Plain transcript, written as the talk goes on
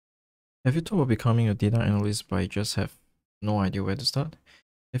Have you thought of becoming a data analyst but you just have no idea where to start?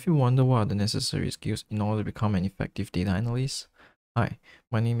 Have you wondered what are the necessary skills in order to become an effective data analyst? Hi,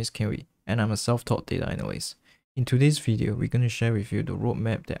 my name is Kenwei and I'm a self-taught data analyst. In today's video, we're going to share with you the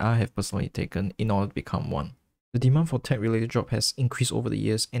roadmap that I have personally taken in order to become one. The demand for tech-related jobs has increased over the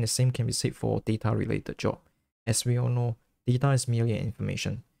years, and the same can be said for data-related job. As we all know, data is merely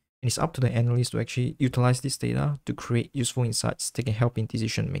information, and it's up to the analyst to actually utilize this data to create useful insights that can help in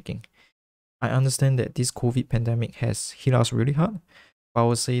decision making. I understand that this COVID pandemic has hit us really hard, but I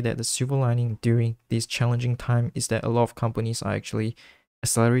would say that the silver lining during this challenging time is that a lot of companies are actually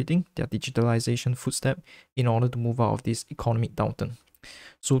accelerating their digitalization footstep in order to move out of this economic downturn.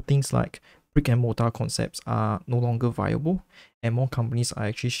 So things like brick and mortar concepts are no longer viable, and more companies are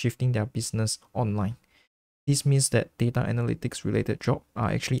actually shifting their business online. This means that data analytics related jobs are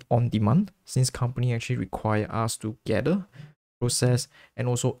actually on demand, since companies actually require us to gather, process, and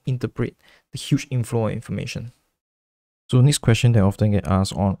also interpret the huge inflow of information. So next question that often get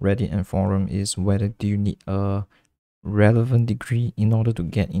asked on Reddit and forum is whether do you need a relevant degree in order to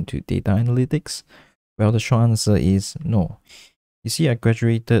get into data analytics? Well, the short answer is no. You see, I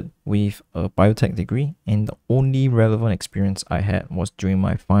graduated with a biotech degree, and the only relevant experience I had was during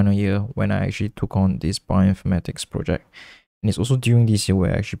my final year when I actually took on this bioinformatics project. And it's also during this year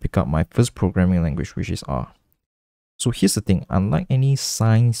where I actually picked up my first programming language, which is R. So here's the thing, unlike any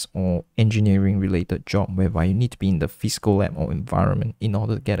science or engineering related job whereby you need to be in the physical lab or environment in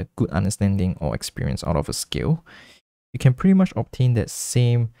order to get a good understanding or experience out of a skill, you can pretty much obtain that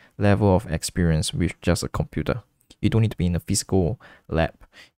same level of experience with just a computer. You don't need to be in a physical lab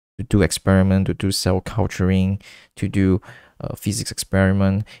to do experiment, to do cell culturing, to do a physics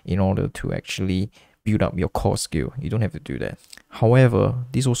experiment in order to actually build up your core skill. You don't have to do that. However,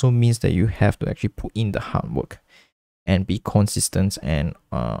 this also means that you have to actually put in the hard work and be consistent and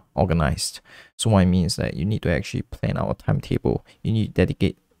organized. So what I mean is that you need to actually plan out a timetable. You need to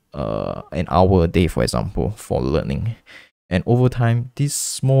dedicate an hour a day, for example, for learning. And over time, this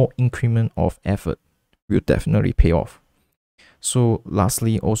small increment of effort will definitely pay off. So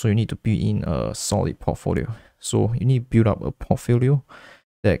lastly, also you need to build in a solid portfolio. So you need to build up a portfolio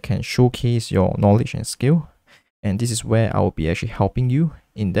that can showcase your knowledge and skill. And this is where I will be actually helping you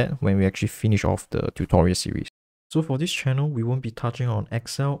in that when we actually finish off the tutorial series. So for this channel, we won't be touching on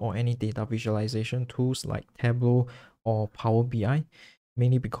Excel or any data visualization tools like Tableau or Power BI,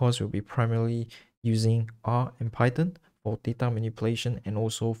 mainly because we'll be primarily using R and Python for data manipulation and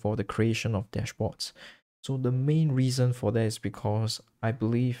also for the creation of dashboards. So the main reason for that is because I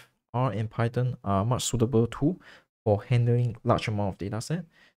believe R and Python are much suitable tool for handling large amount of data set.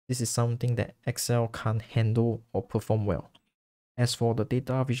 This is something that Excel can't handle or perform well. As for the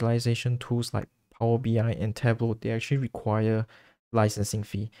data visualization tools like Power BI and Tableau, they actually require licensing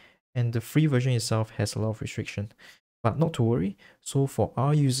fee, and the free version itself has a lot of restriction. But not to worry. So for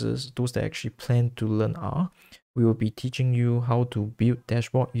our users, those that actually plan to learn R, we will be teaching you how to build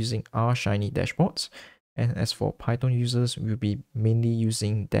dashboard using R Shiny dashboards. And as for Python users, we'll be mainly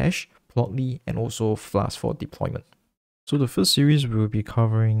using Dash, Plotly, and also Flask for deployment. So the first series we will be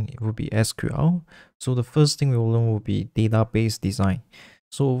covering will be SQL. So the first thing we will learn will be database design.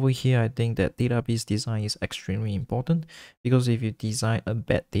 So over here, I think that database design is extremely important because if you design a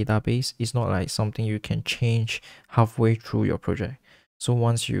bad database, it's not like something you can change halfway through your project. So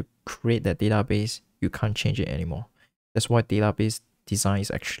once you create that database, you can't change it anymore. That's why database design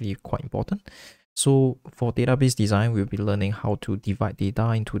is actually quite important. So for database design, we'll be learning how to divide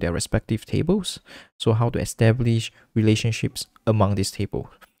data into their respective tables. So how to establish relationships among these tables.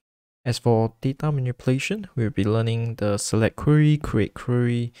 As for data manipulation, we'll be learning the select query, create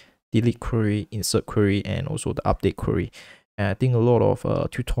query, delete query, insert query, and also the update query. And I think a lot of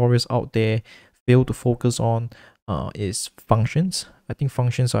tutorials out there fail to focus on is functions. I think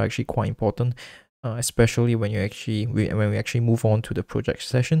functions are actually quite important, especially when we actually move on to the project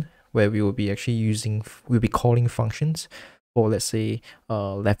session, where we will be actually we'll be calling functions for, let's say,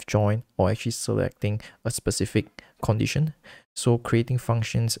 left join or actually selecting a specific condition. So creating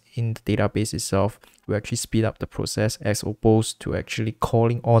functions in the database itself will actually speed up the process as opposed to actually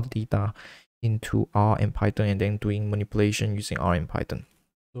calling all the data into R and Python and then doing manipulation using R and Python.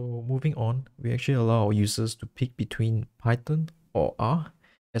 So moving on, we actually allow our users to pick between Python or R,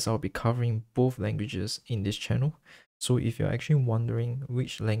 as I'll be covering both languages in this channel. So if you're actually wondering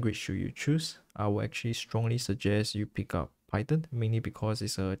which language should you choose, I will actually strongly suggest you pick up Python, mainly because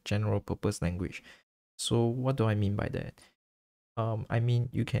it's a general purpose language. So what do I mean by that? I mean,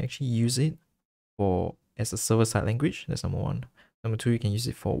 you can actually use it as a server-side language. That's number one. Number two, you can use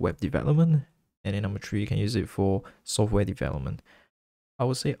it for web development. And then number three, you can use it for software development. I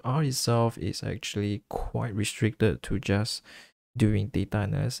would say R itself is actually quite restricted to just doing data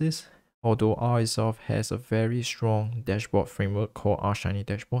analysis. Although R itself has a very strong dashboard framework called R Shiny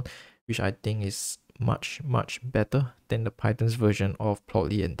Dashboard, which I think is much better than the Python's version of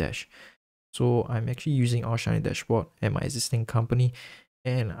Plotly and Dash. So I'm actually using R Shiny Dashboard at my existing company,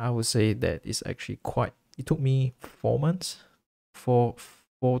 and I would say that it's actually quite. It took me 4 months, 4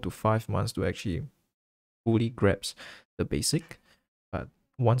 to 5 months to actually fully grasp the basic. But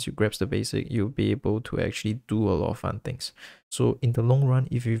once you grasp the basic, you'll be able to actually do a lot of fun things. So in the long run,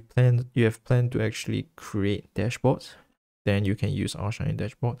 if you have planned to actually create dashboards, then you can use R Shiny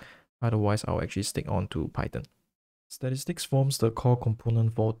Dashboard. Otherwise, I'll actually stick on to Python. Statistics forms the core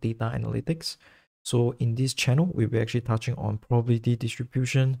component for data analytics. So in this channel, we'll be actually touching on probability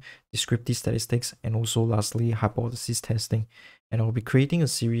distribution, descriptive statistics, and also lastly, hypothesis testing. And I'll be creating a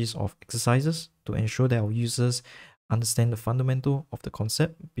series of exercises to ensure that our users understand the fundamental of the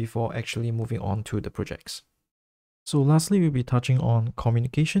concept before actually moving on to the projects. So lastly, we'll be touching on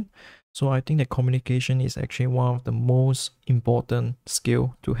communication. So I think that communication is actually one of the most important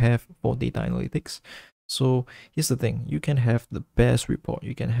skill to have for data analytics. So here's the thing, you can have the best report,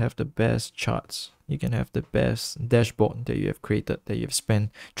 you can have the best charts, you can have the best dashboard that you have created, that you have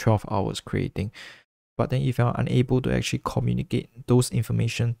spent 12 hours creating. But then if you are unable to actually communicate those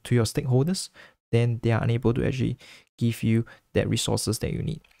information to your stakeholders, then they are unable to actually give you that resources that you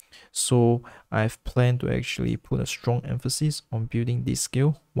need. So I've planned to actually put a strong emphasis on building this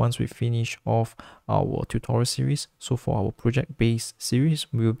skill once we finish off our tutorial series. So for our project-based series,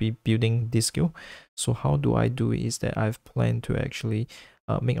 we will be building this skill. So how do I do it is that I've planned to actually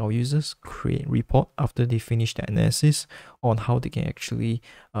make our users create report after they finish the analysis on how they can actually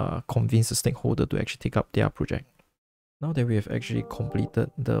convince the stakeholder to actually take up their project. Now that we have actually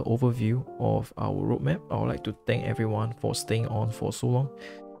completed the overview of our roadmap, I would like to thank everyone for staying on for so long.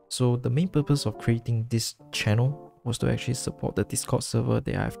 So the main purpose of creating this channel was to actually support the Discord server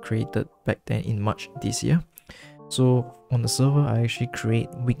that I've created back then in March this year. So on the server, I actually create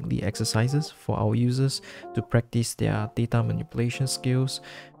weekly exercises for our users to practice their data manipulation skills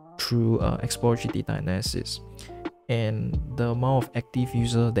through exploratory data analysis. And the amount of active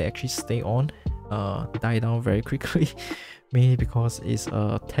users that actually stay on die down very quickly, mainly because it's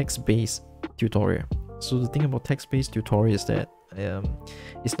a text-based tutorial. So the thing about text-based tutorial is that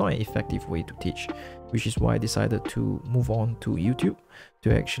it's not an effective way to teach, which is why I decided to move on to YouTube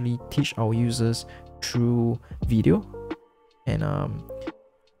to actually teach our users through video. And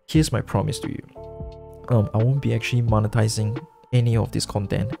here's my promise to you, I won't be actually monetizing any of this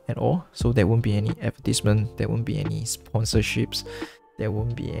content at all. So there won't be any advertisement, there won't be any sponsorships, there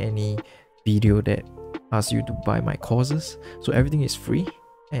won't be any video that asks you to buy my courses. So everything is free,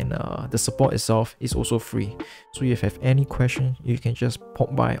 and the support itself is also free. So if you have any question, you can just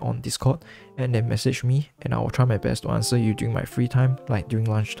pop by on Discord and then message me, and I will try my best to answer you during my free time, like during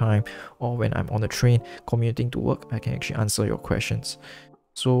lunchtime or when I'm on the train commuting to work. I can actually answer your questions.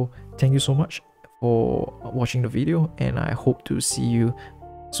 So thank you so much for watching the video, and I hope to see you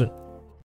soon.